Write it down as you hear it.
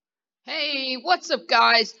Hey, what's up,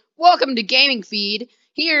 guys? Welcome to Gaming Feed.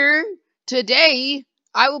 Here, today,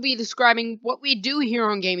 I will be describing what we do here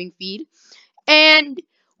on Gaming Feed and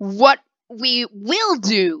what we will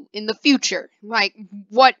do in the future. Like,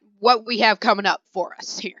 what we have coming up for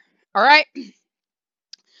us here. Alright?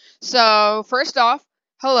 So, first off,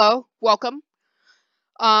 hello, welcome.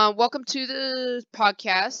 Welcome to the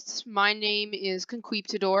podcast. My name is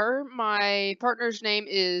Conqueeptador. My partner's name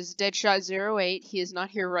is Deadshot08. He is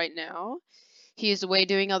not here right now. He is away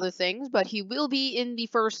doing other things, but he will be in the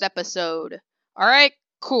first episode. Alright,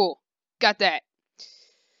 cool. Got that.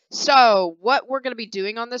 So, what we're going to be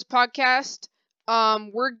doing on this podcast,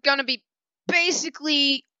 we're going to be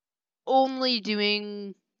basically only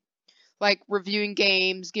doing, like, reviewing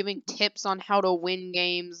games, giving tips on how to win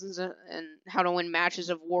games, and how to win matches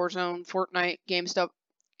of Warzone, Fortnite, games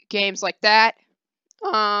like that.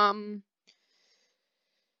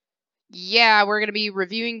 Yeah, we're going to be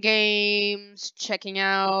reviewing games, checking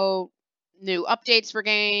out new updates for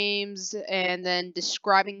games, and then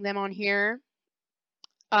describing them on here.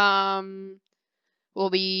 We'll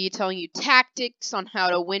be telling you tactics on how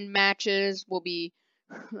to win matches. We'll be,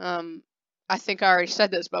 I think I already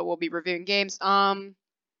said this, but we'll be reviewing games.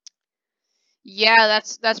 Yeah,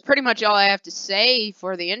 that's pretty much all I have to say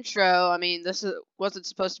for the intro. I mean, wasn't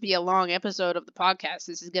supposed to be a long episode of the podcast.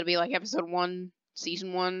 This is going to be like episode 1,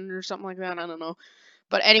 season 1 or something like that. I don't know.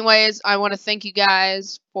 But anyways, I want to thank you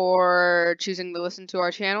guys for choosing to listen to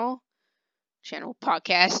our channel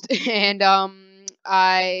podcast, and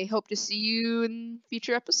I hope to see you in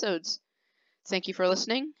future episodes. Thank you for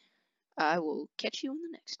listening. I will catch you in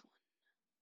the next one.